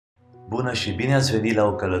Bună și bine ați venit la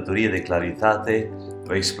o călătorie de claritate,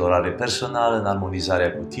 o explorare personală în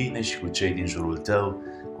armonizarea cu tine și cu cei din jurul tău,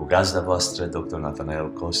 cu gazda voastră, Dr.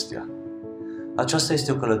 Nathanael Costea. Aceasta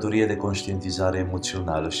este o călătorie de conștientizare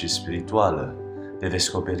emoțională și spirituală, de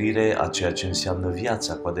descoperire a ceea ce înseamnă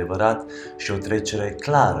viața cu adevărat și o trecere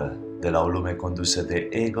clară de la o lume condusă de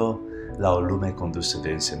ego la o lume condusă de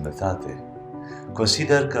însemnătate.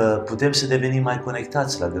 Consider că putem să devenim mai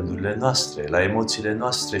conectați la gândurile noastre, la emoțiile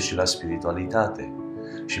noastre și la spiritualitate.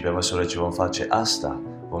 Și pe măsură ce vom face asta,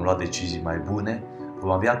 vom lua decizii mai bune, vom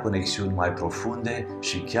avea conexiuni mai profunde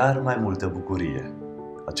și chiar mai multă bucurie.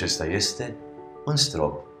 Acesta este un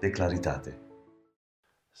strop de claritate.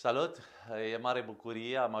 Salut! E mare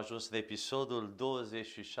bucurie, am ajuns în episodul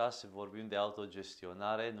 26, vorbim de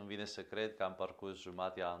autogestionare. Nu vine să cred că am parcurs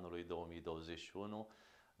jumatea anului 2021,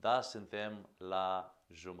 dar suntem la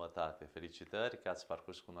jumătate. Felicitări că ați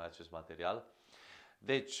parcurs cu noi acest material.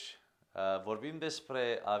 Deci, vorbim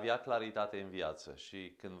despre a avea claritate în viață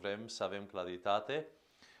și când vrem să avem claritate,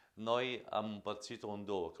 noi am împărțit-o în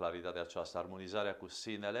două, claritatea aceasta, armonizarea cu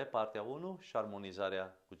sinele, partea 1, și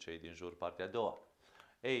armonizarea cu cei din jur, partea 2.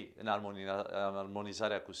 Ei, în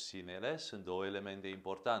armonizarea cu sinele sunt două elemente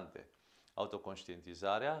importante,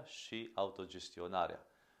 autoconștientizarea și autogestionarea.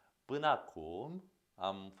 Până acum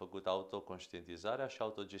am făcut autoconștientizarea și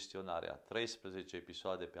autogestionarea, 13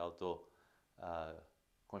 episoade pe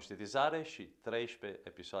autoconștientizare și 13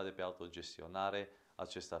 episoade pe autogestionare,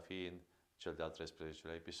 acesta fiind cel de-al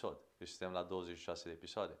 13-lea episod. Deci suntem la 26 de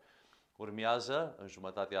episoade. Urmează, în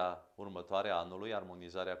jumătatea următoare a anului,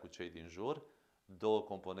 armonizarea cu cei din jur, două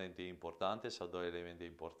componente importante sau două elemente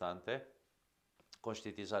importante,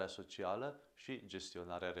 conștientizarea socială și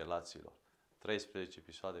gestionarea relațiilor. 13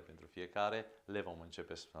 episoade pentru fiecare, le vom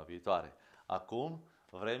începe săptămâna viitoare. Acum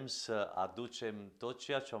vrem să aducem tot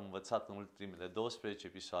ceea ce am învățat în ultimele 12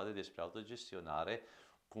 episoade despre autogestionare,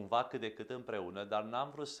 cumva cât de cât împreună, dar n-am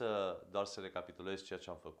vrut doar să recapitulez ceea ce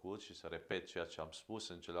am făcut și să repet ceea ce am spus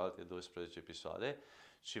în celelalte 12 episoade,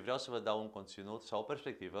 ci vreau să vă dau un conținut sau o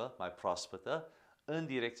perspectivă mai proaspătă în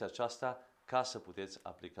direcția aceasta ca să puteți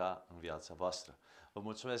aplica în viața voastră. Vă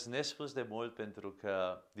mulțumesc nespus de mult pentru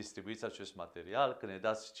că distribuiți acest material, că ne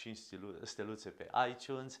dați 5 steluțe pe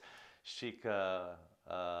iTunes și că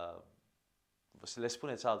le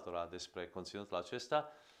spuneți altora despre conținutul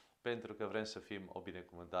acesta, pentru că vrem să fim o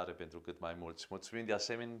binecuvântare pentru cât mai mulți. Mulțumim de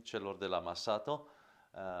asemenea celor de la Masato,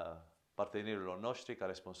 partenerilor noștri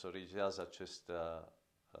care sponsorizează acest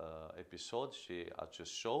episod și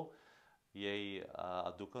acest show. Ei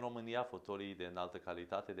aduc în România fotolii de înaltă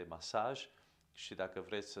calitate de masaj și dacă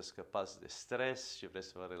vreți să scăpați de stres și vreți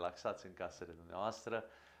să vă relaxați în casele dumneavoastră,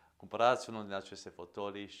 cumpărați unul din aceste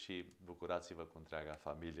fotolii și bucurați-vă cu întreaga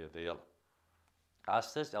familie de el.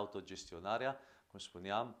 Astăzi, autogestionarea, cum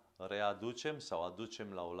spuneam, readucem sau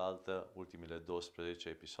aducem la oaltă ultimele 12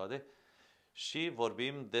 episoade și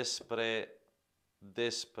vorbim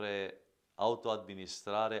despre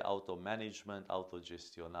autoadministrare, automanagement,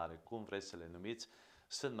 autogestionare, cum vreți să le numiți.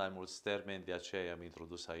 Sunt mai mulți termeni, de aceea i-am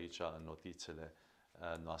introdus aici în notițele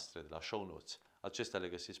noastre de la show notes. Acestea le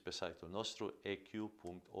găsiți pe site-ul nostru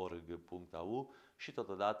eq.org.au și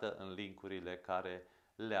totodată în linkurile care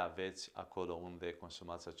le aveți acolo unde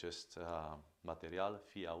consumați acest material,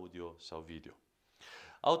 fie audio sau video.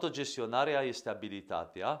 Autogestionarea este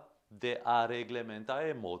abilitatea de a reglementa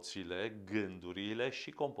emoțiile, gândurile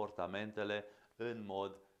și comportamentele în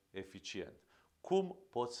mod eficient. Cum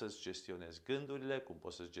poți să-ți gestionezi gândurile, cum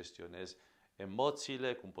poți să-ți gestionezi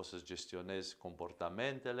emoțiile, cum poți să-ți gestionezi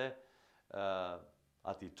comportamentele,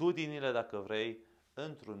 atitudinile, dacă vrei,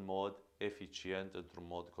 într-un mod eficient, într-un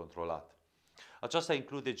mod controlat. Aceasta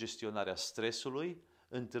include gestionarea stresului,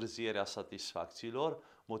 întârzierea satisfacțiilor,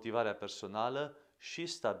 motivarea personală și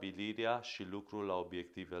stabilirea și lucrul la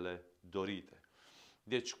obiectivele dorite.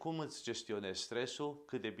 Deci, cum îți gestionezi stresul,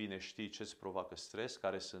 cât de bine știi ce îți provoacă stres,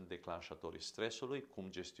 care sunt declanșatorii stresului, cum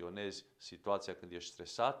gestionezi situația când ești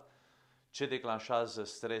stresat, ce declanșează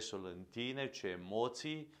stresul în tine, ce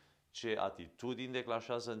emoții, ce atitudini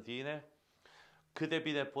declanșează în tine, cât de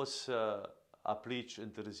bine poți să aplici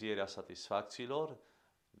întârzierea satisfacțiilor,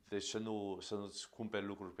 deci să nu-ți cumperi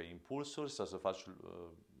lucruri pe impulsuri sau să faci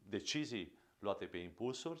decizii luate pe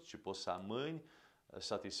impulsuri, ci poți să amâni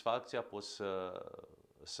satisfacția, poți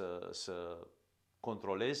să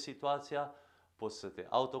controlezi situația, poți să te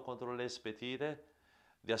autocontrolezi pe tine.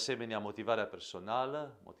 De asemenea, motivarea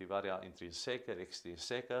personală, motivarea intrinsecă,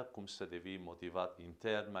 extrinsecă, cum să devii motivat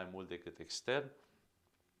intern mai mult decât extern.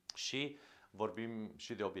 Și vorbim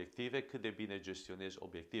și de obiective, cât de bine gestionezi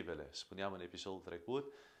obiectivele. Spuneam în episodul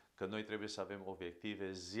trecut că noi trebuie să avem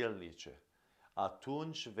obiective zilnice.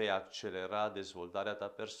 atunci vei accelera dezvoltarea ta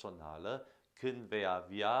personală când vei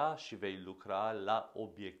avea și vei lucra la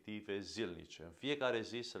obiective zilnice. În fiecare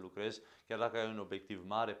zi să lucrezi, chiar dacă ai un obiectiv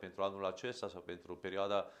mare pentru anul acesta sau pentru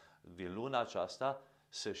perioada din luna aceasta,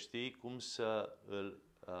 să știi cum să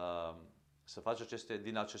faci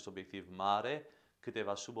din acest obiectiv mare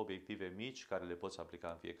câteva subobiective mici care le poți aplica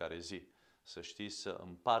în fiecare zi. Să știi să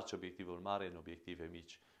împarți obiectivul mare în obiective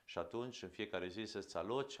mici. Și atunci, în fiecare zi, să-ți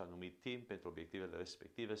aloci anumit timp pentru obiectivele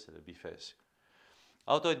respective, să le bifezi.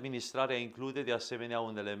 Autoadministrarea include, de asemenea,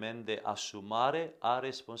 un element de asumare a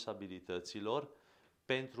responsabilităților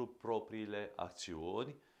pentru propriile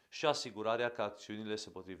acțiuni și asigurarea că acțiunile se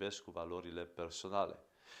potrivesc cu valorile personale.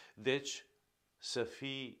 Deci, să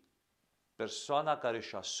fii persoana care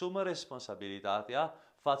își asumă responsabilitatea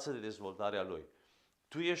față de dezvoltarea lui.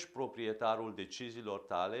 Tu ești proprietarul deciziilor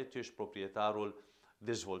tale, tu ești proprietarul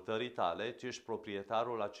dezvoltării tale, tu ești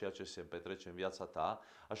proprietarul a ceea ce se petrece în viața ta,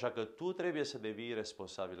 așa că tu trebuie să devii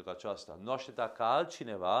responsabil cu aceasta. Nu aștepta ca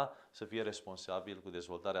altcineva să fie responsabil cu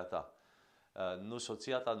dezvoltarea ta. Nu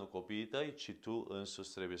soția ta, nu copiii tăi, ci tu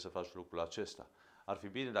însuți trebuie să faci lucrul acesta. Ar fi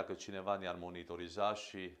bine dacă cineva ne-ar monitoriza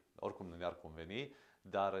și oricum nu ne-ar conveni,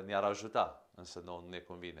 dar ne-ar ajuta, însă nu ne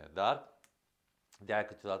convine. Dar de-aia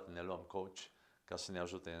câteodată ne luăm coach ca să ne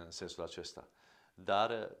ajute în sensul acesta.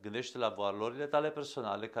 Dar gândește la valorile tale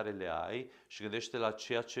personale care le ai și gândește la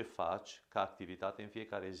ceea ce faci ca activitate în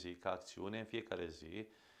fiecare zi, ca acțiune în fiecare zi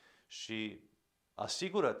și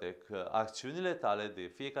asigură-te că acțiunile tale de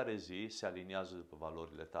fiecare zi se aliniază după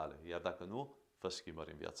valorile tale. Iar dacă nu, fă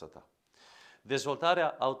schimbări în viața ta.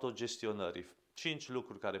 Dezvoltarea autogestionării. 5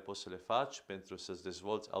 lucruri care poți să le faci pentru să-ți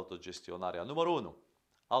dezvolți autogestionarea. Numărul 1.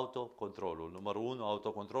 Autocontrolul. Numărul 1.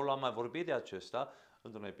 Autocontrolul. Am mai vorbit de acesta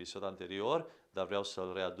într-un episod anterior, dar vreau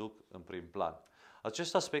să-l readuc în prim plan.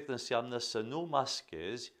 Acest aspect înseamnă să nu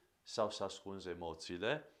maschezi sau să ascunzi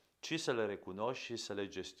emoțiile, ci să le recunoști și să le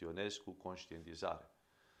gestionezi cu conștientizare.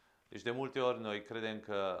 Deci de multe ori noi credem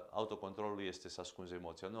că autocontrolul este să ascunzi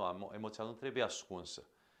emoția. Nu, emoția nu trebuie ascunsă.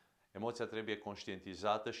 Emoția trebuie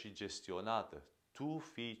conștientizată și gestionată. Tu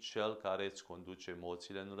fii cel care îți conduce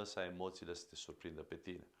emoțiile, nu lăsa emoțiile să te surprindă pe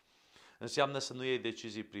tine. Înseamnă să nu iei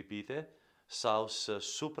decizii pripite sau să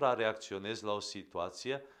suprareacționezi la o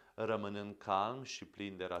situație rămânând calm și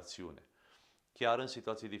plin de rațiune. Chiar în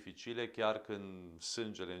situații dificile, chiar când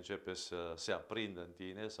sângele începe să se aprindă în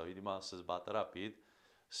tine sau inima să-ți bată rapid,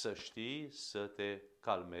 să știi să te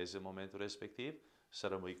calmezi în momentul respectiv, să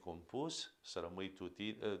rămâi compus, să rămâi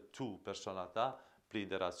tu, persoana ta, plin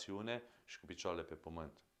de rațiune și cu picioarele pe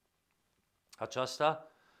pământ.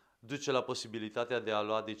 Aceasta duce la posibilitatea de a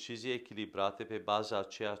lua decizii echilibrate pe baza a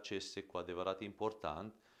ceea ce este cu adevărat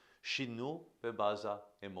important și nu pe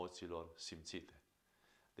baza emoțiilor simțite.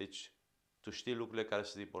 Deci, tu știi lucrurile care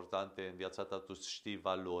sunt importante în viața ta, tu știi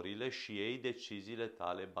valorile și iei deciziile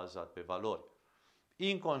tale bazate pe valori.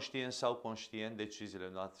 Inconștient sau conștient, deciziile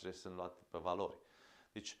noastre sunt luate pe valori.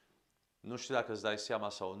 Deci, nu știu dacă îți dai seama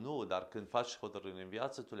sau nu, dar când faci hotărâri în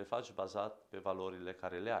viață, tu le faci bazat pe valorile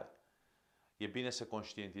care le ai. E bine să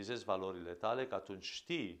conștientizezi valorile tale, că atunci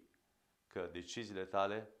știi că deciziile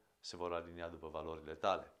tale se vor alinia după valorile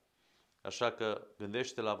tale. Așa că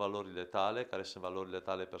gândește la valorile tale, care sunt valorile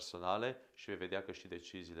tale personale și vei vedea că și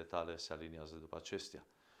deciziile tale se aliniază după acestea.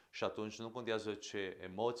 Și atunci nu contează ce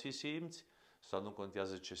emoții simți sau nu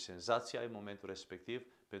contează ce senzații ai în momentul respectiv,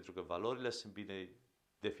 pentru că valorile sunt bine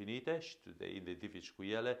definite și tu te identifici cu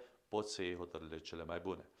ele, poți să iei hotărârile cele mai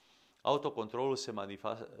bune. Autocontrolul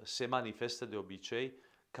se manifestă de obicei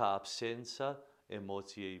ca absența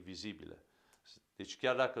emoției vizibile. Deci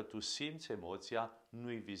chiar dacă tu simți emoția,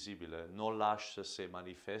 nu e vizibilă, nu o lași să se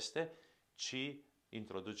manifeste, ci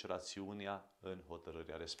introduci rațiunea în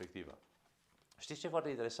hotărârea respectivă. Știți ce e foarte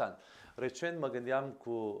interesant? Recent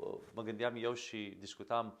mă gândeam eu și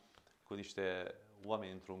discutam cu niște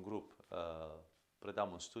oameni într-un grup,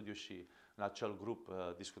 predam un studiu și în acel grup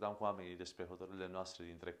discutam cu oamenii despre hotărârile noastre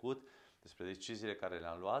din trecut, despre deciziile care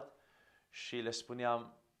le-am luat și le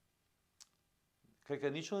spuneam, cred că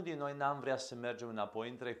niciunul din noi n-am vrea să mergem înapoi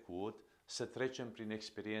în trecut, să trecem prin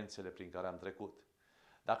experiențele prin care am trecut.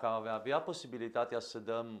 Dacă am avea posibilitatea să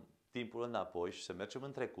dăm timpul înapoi și să mergem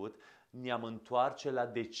în trecut, ne-am întoarce la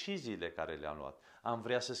deciziile care le-am luat. Am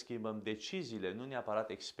vrea să schimbăm deciziile, nu neapărat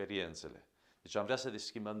experiențele. Deci am vrea să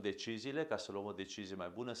schimbăm deciziile ca să luăm o decizie mai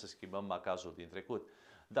bună, să schimbăm macazul din trecut.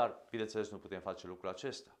 Dar, bineînțeles, nu putem face lucrul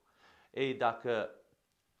acesta. Ei, dacă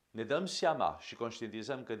ne dăm seama și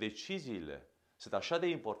conștientizăm că deciziile sunt așa de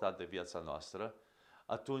importante în viața noastră,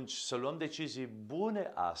 atunci să luăm decizii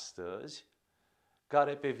bune astăzi,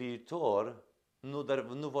 care pe viitor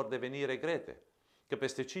nu vor deveni regrete. Că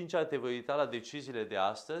peste 5 ani te vei uita la deciziile de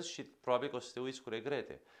astăzi și probabil că o să te uiți cu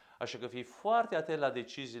regrete. Așa că fii foarte atent la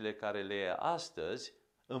deciziile care le iei astăzi,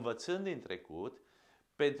 învățând din trecut,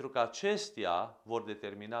 pentru că acestea vor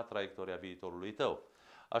determina traiectoria viitorului tău.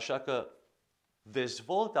 Așa că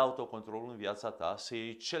dezvoltă autocontrolul în viața ta, să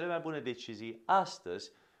iei cele mai bune decizii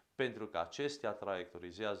astăzi, pentru că acestea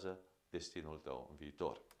traiectorizează destinul tău în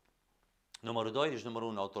viitor. Numărul 2, deci numărul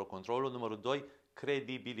 1, autocontrolul. Numărul 2,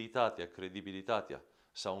 credibilitatea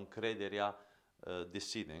sau încrederea de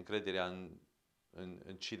sine, încrederea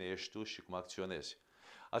în cine ești tu și cum acționezi.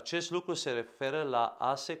 Acest lucru se referă la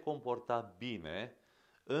a se comporta bine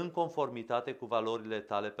în conformitate cu valorile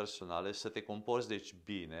tale personale, să te comporți deci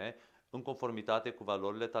bine în conformitate cu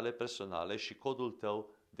valorile tale personale și codul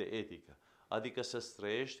tău de etică. Adică să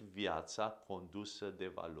trăiești viața condusă de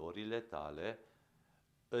valorile tale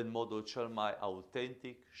în modul cel mai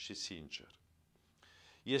autentic și sincer.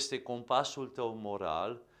 Este compasul tău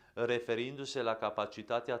moral, referindu-se la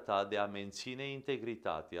capacitatea ta de a menține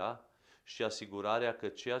integritatea și asigurarea că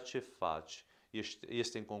ceea ce faci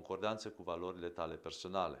este în concordanță cu valorile tale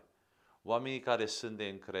personale. Oamenii care sunt de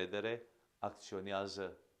încredere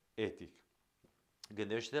acționează etic.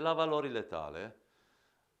 Gândește la valorile tale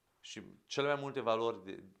și cele mai multe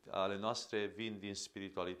valori ale noastre vin din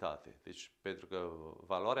spiritualitate. Deci, pentru că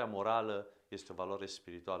valoarea morală este o valoare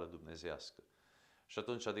spirituală dumnezeiască. Și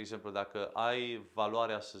atunci, de exemplu, dacă ai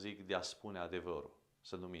valoarea, să zic, de a spune adevărul,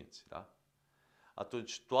 să nu minți, da?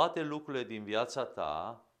 Atunci toate lucrurile din viața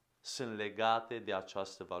ta sunt legate de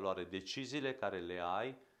această valoare. Deciziile care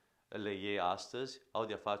le iei astăzi, au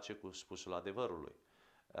de-a face cu spusul adevărului.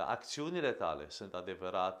 Acțiunile tale sunt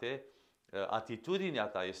adevărate, atitudinea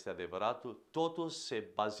ta este adevărată, totul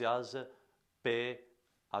se bazează pe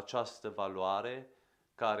această valoare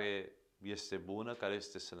care este bună, care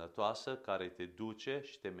este sănătoasă, care te duce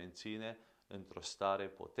și te menține într-o stare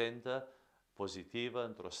potentă, pozitivă,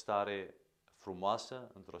 într-o stare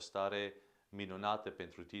frumoasă, într-o stare minunată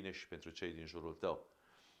pentru tine și pentru cei din jurul tău.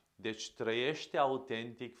 Deci trăiește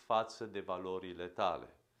autentic față de valorile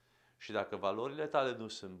tale. Și dacă valorile tale nu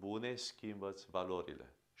sunt bune, schimbă-ți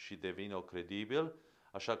valorile și devine credibil,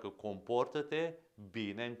 așa că comportă-te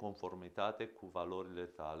bine în conformitate cu valorile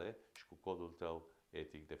tale și cu codul tău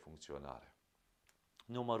etic de funcționare.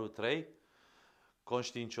 Numărul 3,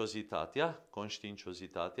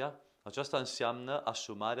 conștiinciozitatea. Aceasta înseamnă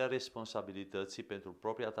asumarea responsabilității pentru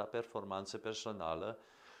propria ta performanță personală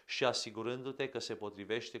și asigurându-te că se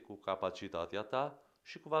potrivește cu capacitatea ta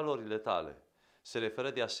și cu valorile tale. Se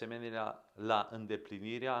referă de asemenea la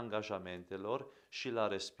îndeplinirea angajamentelor și la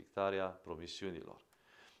respectarea promisiunilor.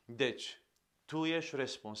 Deci, tu ești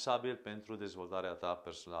responsabil pentru dezvoltarea ta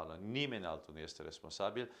personală. Nimeni altul nu este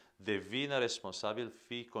responsabil. Devină responsabil,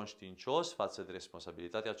 fii conștiincios față de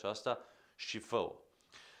responsabilitatea aceasta și fă-o.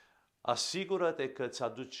 Asigură-te că îți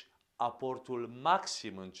aduci aportul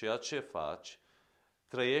maxim în ceea ce faci,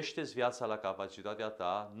 trăiește-ți viața la capacitatea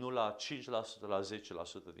ta, nu la 5%, la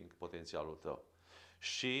 10% din potențialul tău.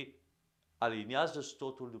 Și aliniază-ți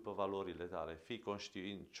totul după valorile tale. Fii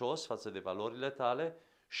conștiincios față de valorile tale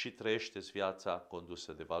și trăiește-ți viața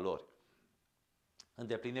condusă de valori.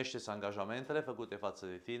 Îndeplinește-ți angajamentele făcute față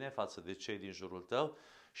de tine, față de cei din jurul tău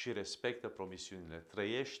și respectă promisiunile.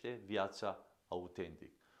 Trăiește viața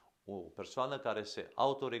autentic. O persoană care se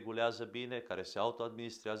autoregulează bine, care se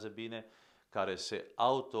autoadministrează bine, care se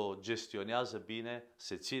autogestionează bine,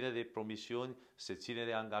 se ține de promisiuni, se ține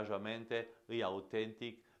de angajamente, îi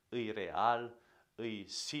autentic, îi real, îi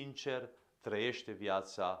sincer, trăiește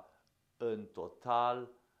viața în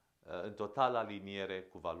total aliniere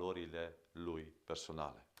cu valorile lui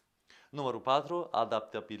personale. Numărul 4,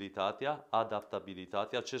 adaptabilitatea.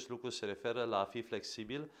 Acest lucru se referă la a fi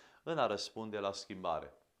flexibil în a răspunde la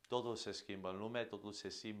schimbare. Totul se schimbă în lume, totul se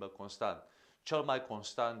schimbă constant. Cel mai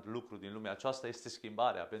constant lucru din lumea aceasta este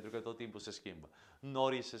schimbarea, pentru că tot timpul se schimbă.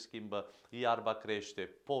 Norii se schimbă, iarba crește,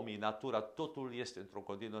 pomii, natura, totul este într-o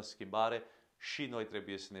continuă schimbare și noi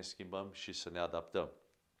trebuie să ne schimbăm și să ne adaptăm.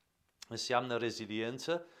 Înseamnă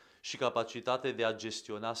reziliență și capacitate de a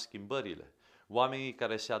gestiona schimbările. Oamenii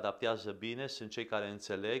care se adaptează bine sunt cei care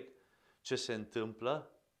înțeleg ce se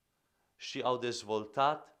întâmplă și au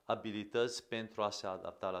dezvoltat abilități pentru a se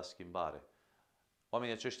adapta la schimbare.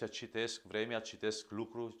 Oamenii aceștia citesc vremea, citesc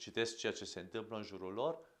lucruri, citesc ceea ce se întâmplă în jurul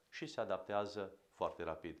lor și se adaptează foarte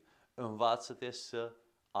rapid. Învață-te să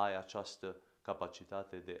ai această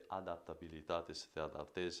capacitate de adaptabilitate, să te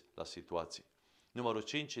adaptezi la situații. Numărul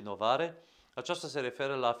 5, inovare. Aceasta se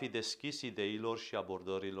referă la a fi deschis ideilor și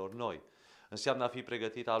abordărilor noi. Înseamnă a fi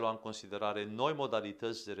pregătit a lua în considerare noi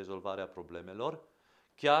modalități de rezolvare a problemelor,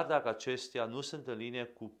 chiar dacă acestea nu sunt în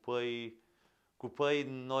linie cu cu păi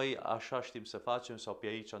noi așa știm să facem sau pe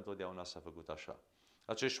aici întotdeauna s-a făcut așa.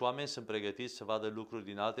 Acești oameni sunt pregătiți să vadă lucruri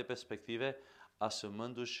din alte perspective,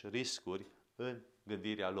 asumându-și riscuri în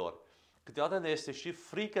gândirea lor. Câteodată ne este și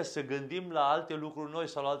frică să gândim la alte lucruri noi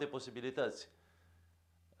sau la alte posibilități.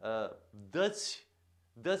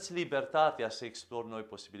 Dă-ți libertatea să explori noi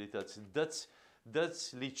posibilități,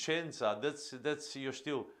 dă-ți licența, eu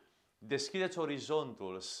știu, deschideți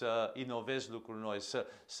orizontul să inovezi lucruri noi,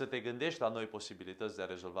 să te gândești la noi posibilități de a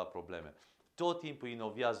rezolva probleme. Tot timpul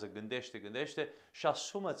inovează, gândește și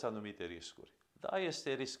asumă-ți anumite riscuri. Da,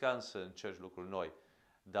 este riscant să încerci lucruri noi,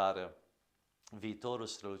 dar viitorul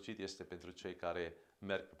strălucit este pentru cei care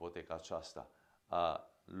merg pe poteca aceasta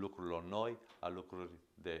a lucrurilor noi, a lucrurilor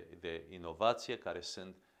de inovație care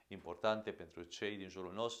sunt importante pentru cei din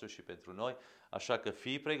jurul nostru și pentru noi. Așa că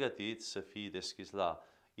fii pregătit să fii deschis la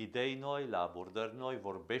idei noi, la abordări noi,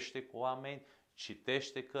 vorbește cu oameni,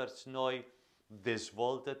 citește cărți noi,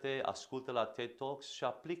 dezvoltă-te, ascultă la TED Talks și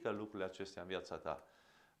aplică lucrurile acestea în viața ta.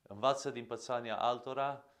 Învață din pățania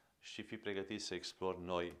altora și fii pregătit să explori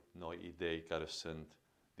noi idei care sunt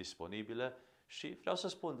disponibile. Și vreau să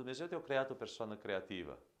spun, Dumnezeu te-a creat o persoană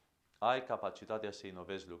creativă. Ai capacitatea să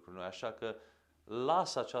inovezi lucruri noi, așa că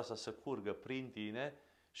lasă aceasta să curgă prin tine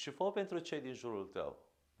și fă pentru cei din jurul tău.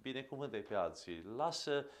 Binecuvântă-i pe alții,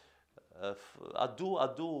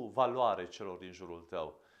 adu valoare celor din jurul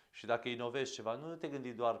tău. Și dacă inovezi ceva, nu te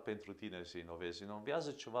gândi doar pentru tine să inovezi,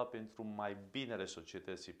 inovează ceva pentru mai binele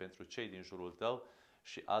societății, pentru cei din jurul tău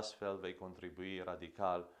și astfel vei contribui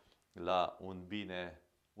radical la un bine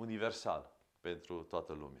universal pentru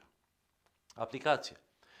toată lumea. Aplicație.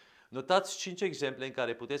 Notați 5 exemple în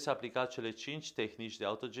care puteți aplica cele 5 tehnici de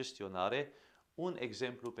autogestionare, un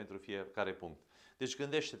exemplu pentru fiecare punct. Deci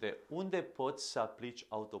gândește-te, unde poți să aplici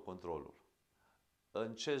autocontrolul?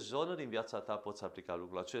 În ce zonă din viața ta poți aplica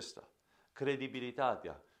lucrul acesta?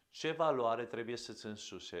 Credibilitatea. Ce valoare trebuie să-ți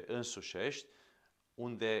însușești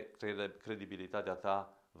unde credibilitatea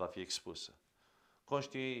ta va fi expusă?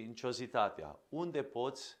 Conștiinciozitatea. Unde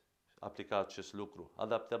poți aplica acest lucru?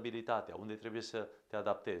 Adaptabilitatea. Unde trebuie să te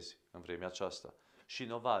adaptezi în vremea aceasta? Și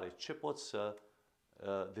inovare. Ce poți să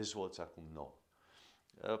dezvolți acum nou?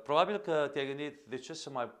 Probabil că te-ai gândit de ce să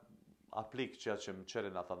mai aplic ceea ce îmi cere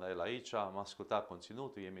Nathanael aici, am ascultat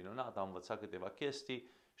conținutul, e minunat, am învățat câteva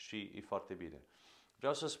chestii și e foarte bine.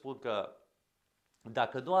 Vreau să spun că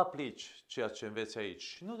dacă nu aplici ceea ce înveți aici,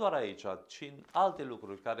 și nu doar aici, ci în alte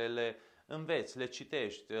lucruri care le înveți, le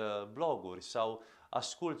citești, bloguri sau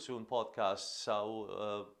asculți un podcast sau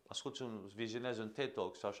vizionezi un TED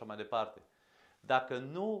Talk sau așa mai departe. Dacă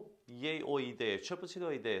nu iei o idee, cel puțin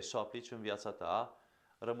o idee, să o aplici în viața ta,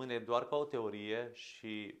 rămâne doar ca o teorie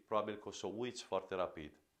și probabil că o să o uiți foarte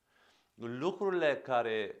rapid. Lucrurile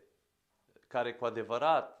care cu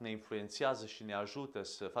adevărat ne influențează și ne ajută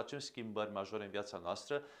să facem schimbări majore în viața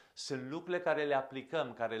noastră sunt lucrurile care le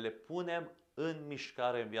aplicăm, care le punem în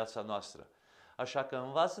mișcare în viața noastră. Așa că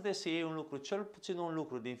învață-te să iei un lucru, cel puțin un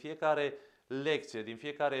lucru din fiecare lecție, din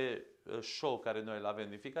fiecare show care noi îl avem,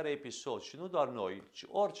 din fiecare episod și nu doar noi, ci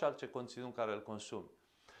orice alt conținut care îl consumi.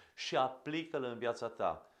 Și aplică-l în viața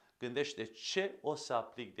ta. Gândește ce o să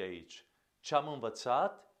aplic de aici, ce am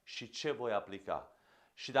învățat și ce voi aplica.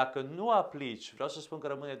 Și dacă nu aplici, vreau să spun că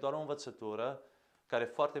rămâne doar o învățătură care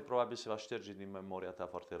foarte probabil se va șterge din memoria ta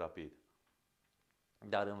foarte rapid.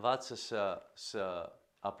 Dar învață să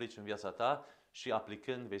aplici în viața ta și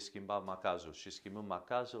aplicând vei schimba macazul. Și schimbând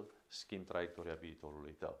macazul, schimbi traiectoria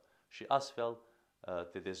viitorului tău. Și astfel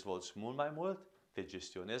te dezvolți mult mai mult, te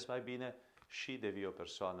gestionezi mai bine și devii o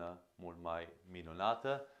persoană mult mai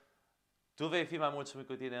minunată. Tu vei fi mai mulțumit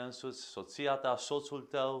cu tine însuți, soția ta, soțul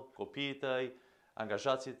tău, copiii tăi,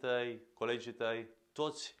 angajații tăi, colegii tăi,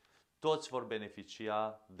 toți vor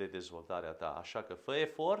beneficia de dezvoltarea ta. Așa că fă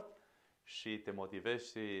efort și te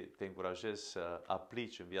motivezi și te încurajezi să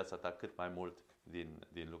aplici în viața ta cât mai mult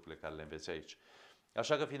din lucrurile care le înveți aici.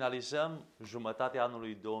 Așa că finalizăm jumătatea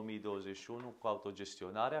anului 2021 cu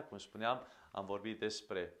autogestionarea. Cum spuneam, am vorbit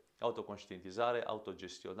despre autoconștientizare,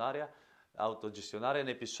 autogestionare. În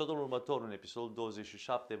episodul următor, în episodul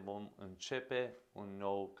 27, vom începe un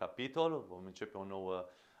nou capitol, vom începe un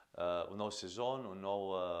nou sezon, un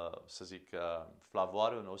nou,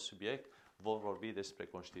 flavoare, un nou subiect. Vom vorbi despre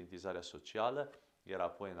conștientizarea socială, iar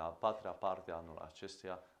apoi în a patra parte a anul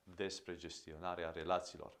acestuia despre gestionarea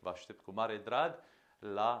relațiilor. Vă aștept cu mare drag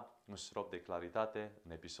la un strop de claritate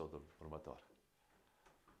în episodul următor.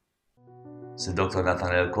 Sunt Dr.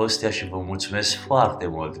 Nathanael Costea și vă mulțumesc foarte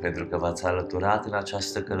mult pentru că v-ați alăturat în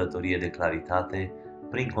această călătorie de claritate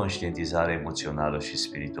prin conștientizare emoțională și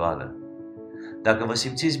spirituală. Dacă vă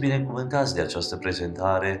simțiți binecuvântați de această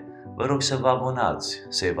prezentare, vă rog să vă abonați,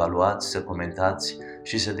 să evaluați, să comentați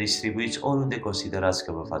și să distribuiți oriunde considerați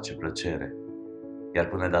că vă face plăcere. Iar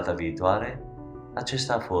până data viitoare,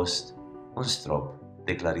 acesta a fost un strop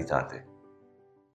de claritate.